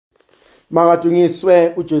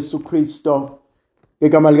Makadunyiswe uJesu Kristo,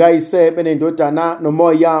 igama likayise benendodana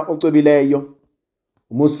nomoya ocwebileyo.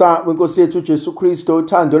 Umusa wenkosi yethu uJesu Kristo,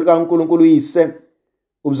 uthando likaNkulunkulu uyise,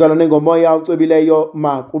 ubuzalwane ngomoya ocwebileyo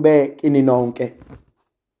makube kini nonke.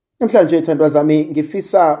 Namhlanje thandwa zami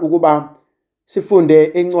ngifisa ukuba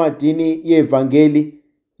sifunde encwadini yevangeli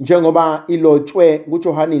njengoba ilotshwe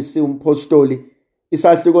nguJohannes umpostoli,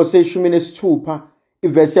 isahluko se-16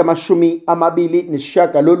 ivesi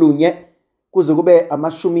ya-29 kuze kube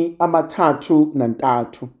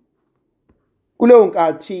 33. Kuleyo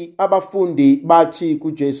nkathi abafundi bathi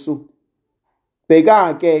kuJesu,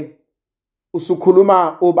 "Bheka-ke,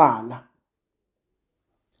 usukhuluma obala.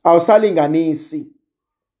 Awusalinganisi.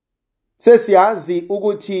 Sesiyazi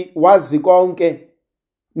ukuthi wazi konke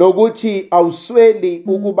nokuthi awusweli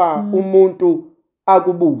ukuba umuntu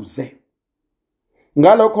akubuze.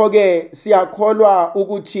 Ngalokho-ke siyakholwa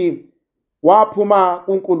ukuthi waphuma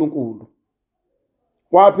kuNkulunkulu."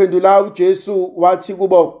 Waphendula uJesu wathi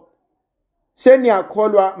kubo,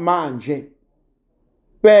 "Seniyakholwa manje.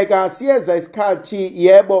 Bheka, siyeza isikhathi,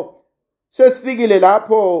 yebo, sesifikile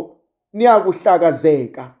lapho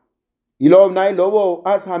niyakuhlakazeka. Yilowo nayilowo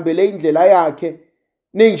asihambele indlela yakhe,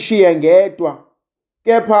 ningishiye ngedwa,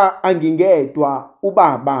 kepha angingedwa,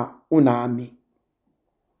 uBaba unami.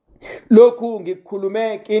 Lokhu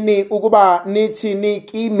ngikukhulume kini ukuba nithi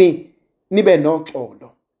kimi nibe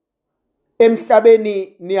noxolo.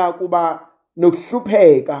 Emhlabeni niyakuba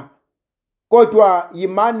nokuhlupheka, kodwa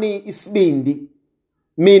yimani isibindi,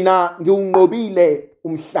 mina ngiwunqobile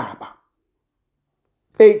umhlaba."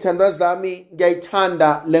 Thandwa zami,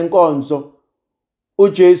 ngiyayithanda lenkonzo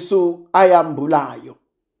uJesu ayambulayo.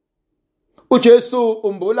 uJesu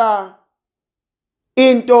umbula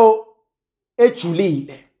into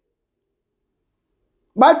ejulile.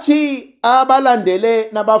 Bathi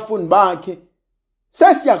abalandele nabafundi bakhe,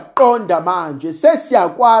 "Sesiyaqonda manje,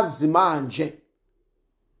 sesiyakwazi manje."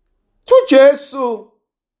 uJesu,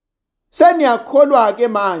 "Seniyakholwa ke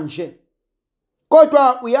manje,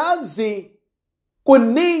 kodwa uyazi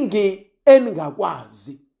kuningi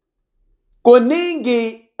eningakwazi,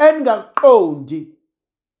 kuningi eningaqondi,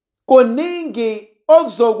 kuningi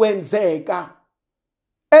okuzokwenzeka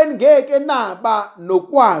engeke naba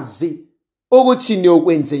nokwazi ukuthi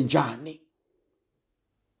niyokwenze njani."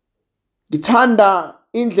 Ngithanda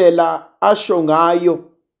indlela asho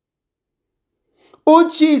ngayo.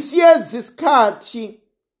 Uthi siyezi isikhathi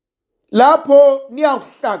lapho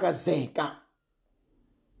niyakuhlakazeka.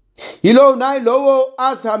 Yilowo nayilowo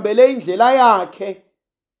asihambele indlela yakhe,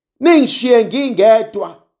 ningishiye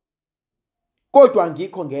ngingedwa, kodwa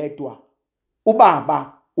ngikho ngedwa,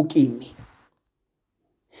 uBaba ukimi.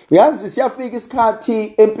 Uyazi siyafika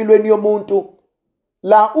isikhathi empilweni yomuntu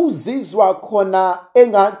la uzizwa khona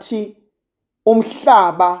engathi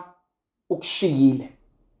umhlaba ukushiyile.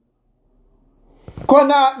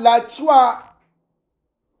 Khona la kuthiwa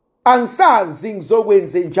angisazi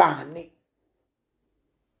ngizokwenze njani.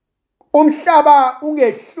 Umhlaba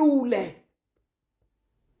ungehlule.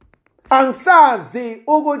 Angisazi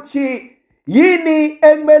ukuthi yini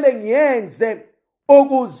ekumele ngiyenze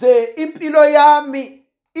ukuze impilo yami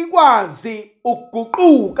ikwazi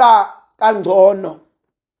ukuguquka kangcono.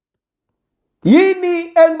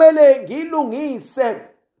 Yini ekumele ngilungise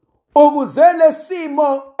ukuze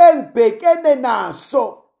lesimo engibhekene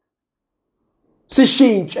naso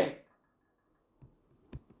sishintshe.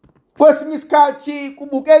 Kwesinye isikhathi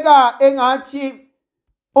kubukeka engathi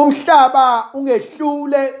umhlaba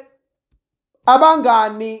ungehlule,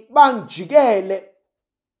 abangani bangijikele,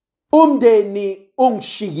 umndeni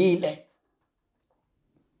ungishiyile.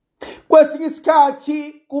 Kwesinye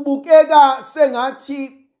isikhathi kubukeka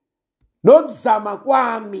sengathi nokuzama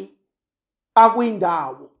kwami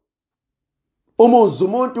akwindawo. Umuzwa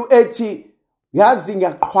umuntu ethi, "Yazi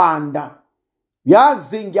ngiyaqhwanda,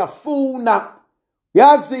 yazi ngiyafuna,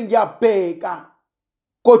 yazi ngiyabheka,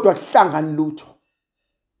 kodwa kuhlangani lutho."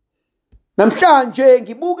 Namhlanje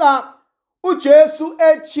ngibuka uJesu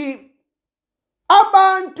ethi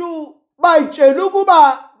abantu bayitshela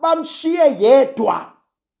ukuba bamshiye yedwa,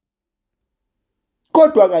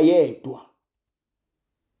 kodwa kayedwa.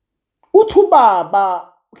 Uthi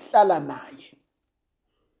uBaba uhlala naye.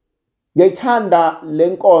 Ngiyayithanda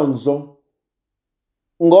lenkonzo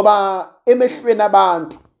ngoba emehlweni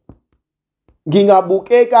abantu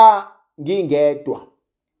ngingabukeka ngingedwa,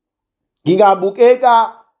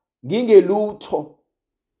 ngingabukeka ngingelutho,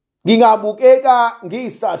 ngingabukeka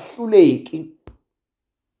ngiyisahluleki,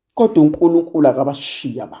 kodwa uNkulunkulu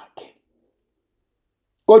akabashiya bakhe.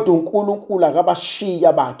 Kodwa uNkulunkulu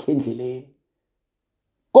akabashiya bakhe endleleni.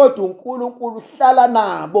 Kodwa uNkulunkulu uhlala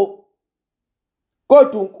nabo.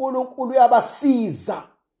 kodwa uNkulunkulu uyabasiza,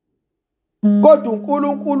 kodwa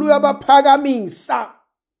uNkulunkulu uyabaphakamisa,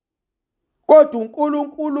 kodwa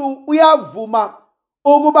uNkulunkulu uyavuma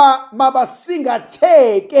ukuba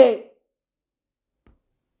mabasingatheke.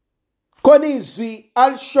 Khona izwi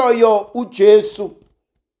alishoyo uJesu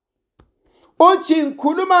uthi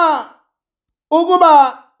ngikhuluma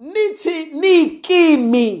ukuba nithi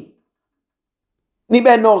nikimi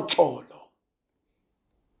nibe noxolo.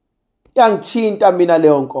 Yangithinta mina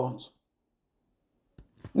leyo nkonzo.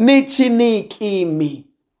 Nithi nikimi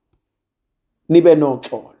nibe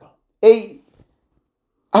noxolo.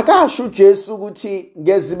 Akasho uJesu ukuthi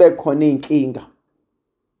ngezibe khona inkinga.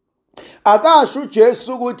 Akasho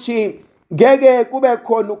uJesu ukuthi ngeke kube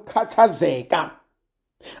khona ukukhathazeka.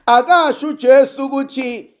 Akasho uJesu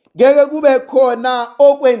ukuthi ngeke kube khona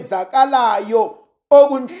okwenzakalayo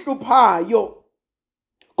okunhluphayo.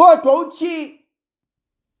 Kodwa uthi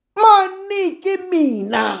maniki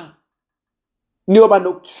mina niyoba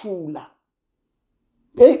nokuthula.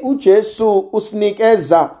 uJesu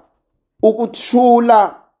usinikeza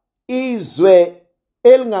ukuthula izwe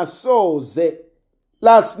elingasoze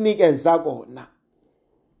lasinikeza kona.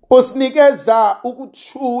 Usinikeza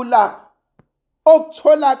ukuthula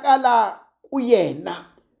okutholakala kuyena.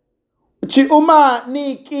 Uthi uma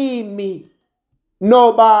nikimi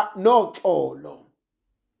noba noxolo.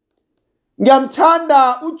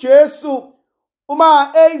 Ngiyamthanda uJesu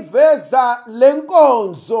uma eyiveza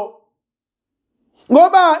lenkonzo,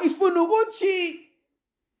 ngoba ifuna ukuthi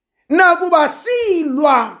nakuba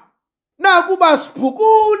silwa, nakuba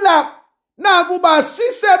sibhukula, nakuba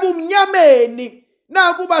sisebumnyameni,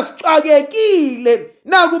 nakuba sixakekile,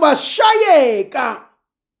 nakuba sishayeka,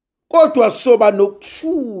 kodwa soba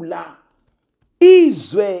nokuthula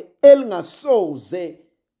izwe elingasoze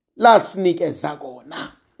lasinikeza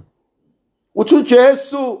kona. Uthi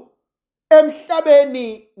uJesu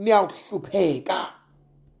emhlabeni niyahlupheka,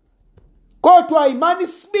 kodwa imani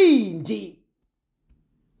isibindi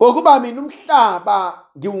ngokuba mina umhlaba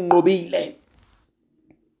ngiwunqobile.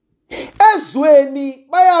 Ezweni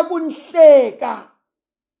bayakunhleka,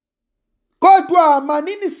 kodwa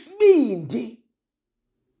manini isibindi.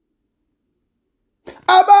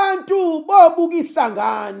 Abantu bobukisa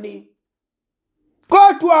ngani,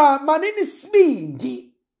 kodwa manini isibindi.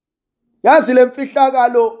 Yazi le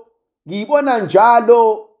mfihlakalo ngiyibona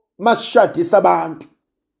njalo masishadisa abantu.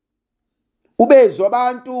 Ubezwe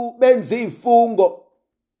abantu benza izifungo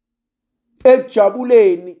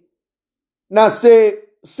ekujabuleni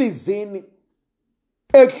nasesizini,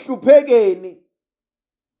 ekuhluphekeni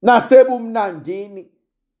nasebumnandini,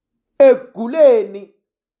 ekuguleni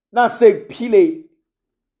nasekuphileni.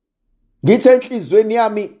 Ngithi enhlizweni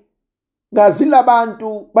yami, ngazi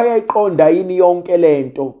labantu bayayiqonda yini yonke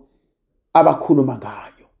lento abakhuluma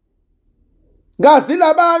ngayo? Ngazi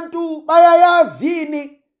labantu bayayazi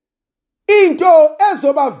yini into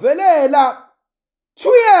ezobavelela 2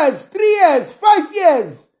 years, 3 years, 5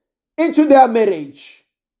 years into their marriage?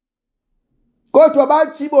 Kodwa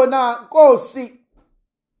bathi bona, Nkosi,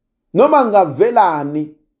 noma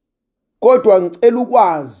ngavelani, kodwa ngicela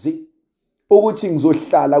ukwazi ukuthi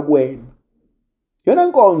ngizohlala kuwena. Yona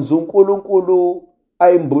nkonzo uNkulunkulu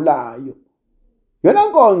ayimbulayo, yona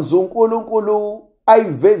nkonzo uNkulunkulu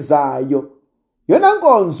ayivezayo, yona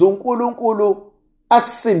nkonzo uNkulunkulu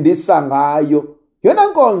asindisa ngayo, yona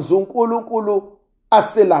nkonzo uNkulunkulu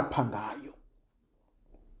aselapha ngayo.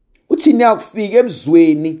 Uthi niyakufika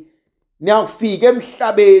emzweni, niyakufika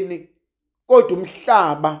emhlabeni, kodwa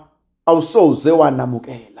umhlaba awusoze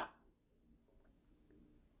wanamukela.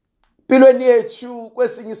 Impilweni yethu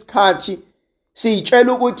kwesinye isikhathi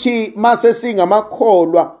siyitshela ukuthi mase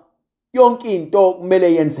singamakholwa yonke into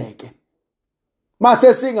kumele yenzeke.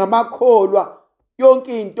 Mase singamakholwa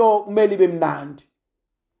yonke into kumele ibe mnandi.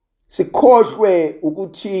 Sikhohlwe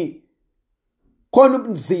ukuthi khona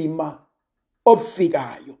ubunzima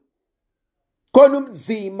obufikayo, khona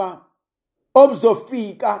ubunzima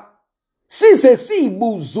obuzofika size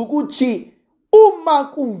sibuza ukuthi uma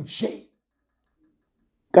kunje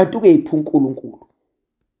kanti ukephi uNkulunkulu?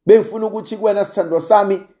 Bengifuna ukuthi kuwena sithandwa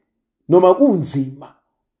sami, noma kunzima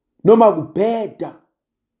noma kubheda,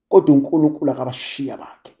 kodwa uNkulunkulu akabashiya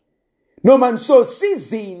bakhe. Noma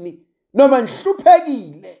nisosizini, noma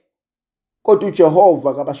nihluphekile, kodwa uJehova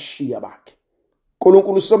akabashiya bakhe.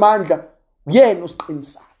 uNkulunkulu somandla uyena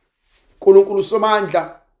osiqinisayo. uNkulunkulu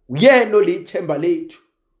somandla uyena olithemba lethu.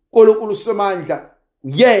 uNkulunkulu somandla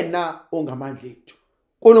uyena ongamandla ethu.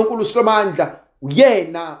 uNkulunkulu somandla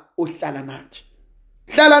uyena ohlala nathi.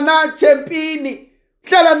 Hlala nathi empini,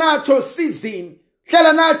 hlala nathi osizini,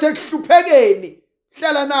 hlala nathi ekuhluphekeni,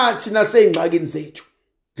 hlala nathi naseyingxakini zethu.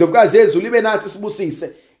 Ndlovukazi yezulu ibe nathi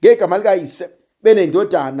sibusise ngegama likaYise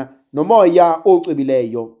benendodana nomoya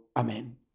ocwebileyo. Amen.